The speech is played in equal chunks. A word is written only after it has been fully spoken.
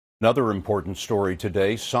Another important story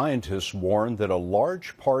today, scientists warn that a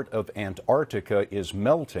large part of Antarctica is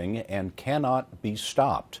melting and cannot be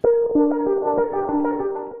stopped.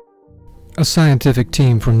 A scientific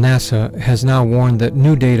team from NASA has now warned that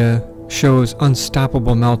new data shows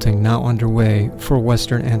unstoppable melting now underway for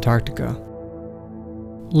western Antarctica.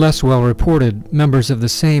 Less well reported, members of the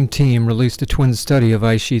same team released a twin study of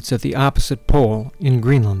ice sheets at the opposite pole in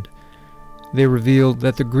Greenland. They revealed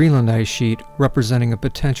that the Greenland Ice Sheet, representing a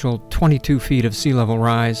potential 22 feet of sea level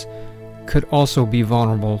rise, could also be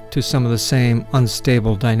vulnerable to some of the same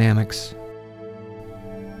unstable dynamics.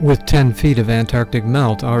 With 10 feet of Antarctic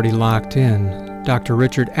melt already locked in, Dr.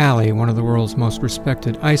 Richard Alley, one of the world's most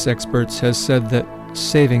respected ice experts, has said that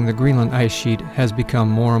saving the Greenland Ice Sheet has become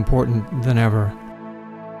more important than ever.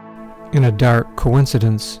 In a dark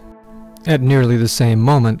coincidence, at nearly the same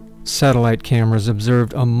moment, satellite cameras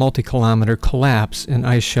observed a multi-kilometer collapse in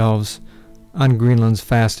ice shelves on Greenland's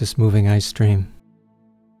fastest-moving ice stream.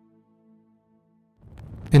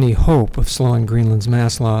 Any hope of slowing Greenland's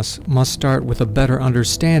mass loss must start with a better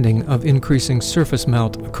understanding of increasing surface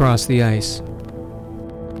melt across the ice.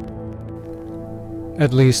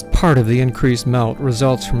 At least part of the increased melt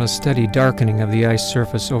results from a steady darkening of the ice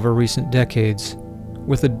surface over recent decades,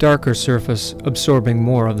 with a darker surface absorbing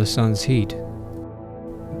more of the sun's heat.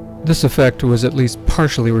 This effect was at least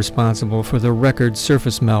partially responsible for the record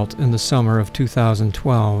surface melt in the summer of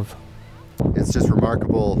 2012. It's just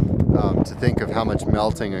remarkable to think of how much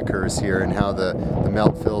melting occurs here and how the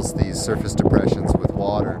melt fills these surface depressions with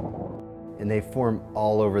water. And they form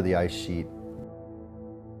all over the ice sheet,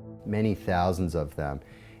 many thousands of them.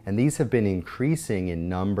 And these have been increasing in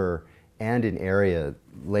number and in area.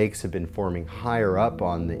 Lakes have been forming higher up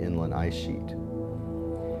on the inland ice sheet.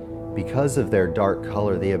 Because of their dark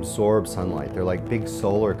color, they absorb sunlight. They're like big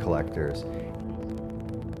solar collectors.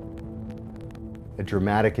 A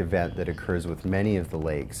dramatic event that occurs with many of the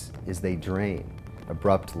lakes is they drain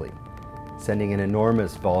abruptly, sending an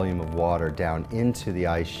enormous volume of water down into the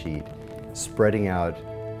ice sheet, spreading out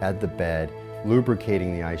at the bed,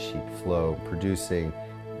 lubricating the ice sheet flow, producing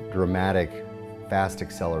dramatic, fast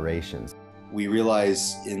accelerations. We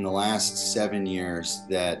realize in the last 7 years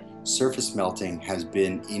that surface melting has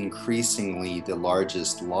been increasingly the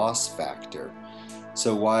largest loss factor.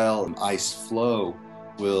 So while ice flow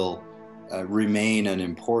will remain an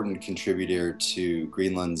important contributor to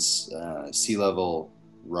Greenland's sea level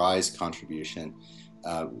rise contribution,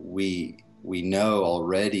 we know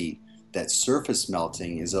already that surface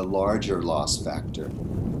melting is a larger loss factor.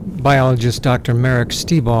 Biologist Dr. Marek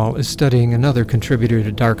Stiebal is studying another contributor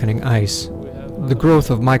to darkening ice, the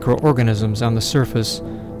growth of microorganisms on the surface,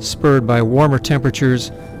 spurred by warmer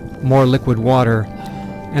temperatures, more liquid water,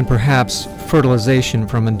 and perhaps fertilization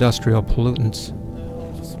from industrial pollutants.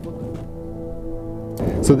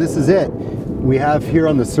 So this is it. We have here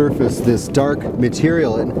on the surface this dark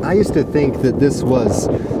material, and I used to think that this was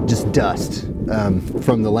just dust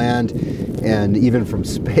from the land and even from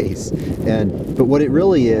space. But what it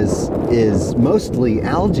really is mostly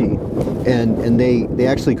algae, and they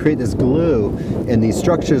actually create this glue and these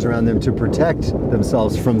structures around them to protect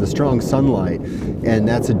themselves from the strong sunlight, and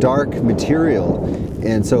that's a dark material.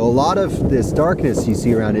 And so a lot of this darkness you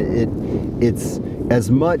see around it, it's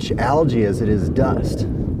as much algae as it is dust.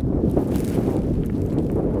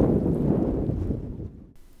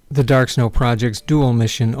 The Dark Snow Project's dual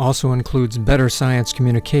mission also includes better science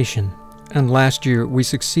communication, and last year we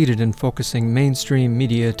succeeded in focusing mainstream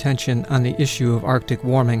media attention on the issue of Arctic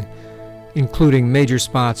warming, including major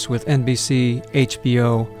spots with NBC,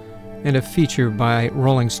 HBO, and a feature by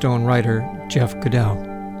Rolling Stone writer Jeff Goodell.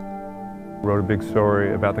 Wrote a big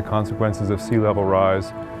story about the consequences of sea level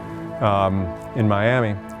rise in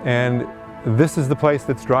Miami, and this is the place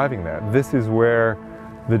that's driving that. This is where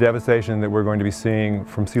the devastation that we're going to be seeing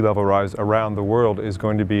from sea level rise around the world is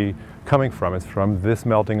going to be coming from. It's from this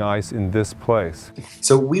melting ice in this place.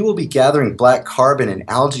 So we will be gathering black carbon and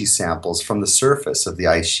algae samples from the surface of the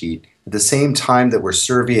ice sheet at the same time that we're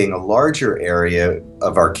surveying a larger area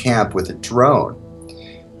of our camp with a drone.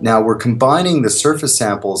 Now we're combining the surface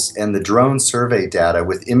samples and the drone survey data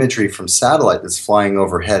with imagery from satellite that's flying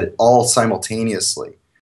overhead all simultaneously.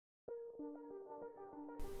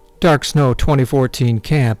 Dark Snow 2014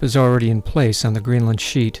 camp is already in place on the Greenland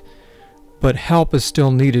sheet, but help is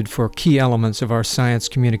still needed for key elements of our science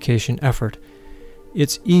communication effort.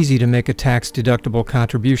 It's easy to make a tax-deductible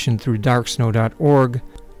contribution through darksnow.org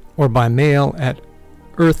or by mail at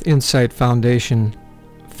Earth Insight Foundation,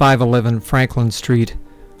 511 Franklin Street,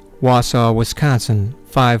 Wausau, Wisconsin,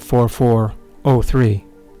 54403.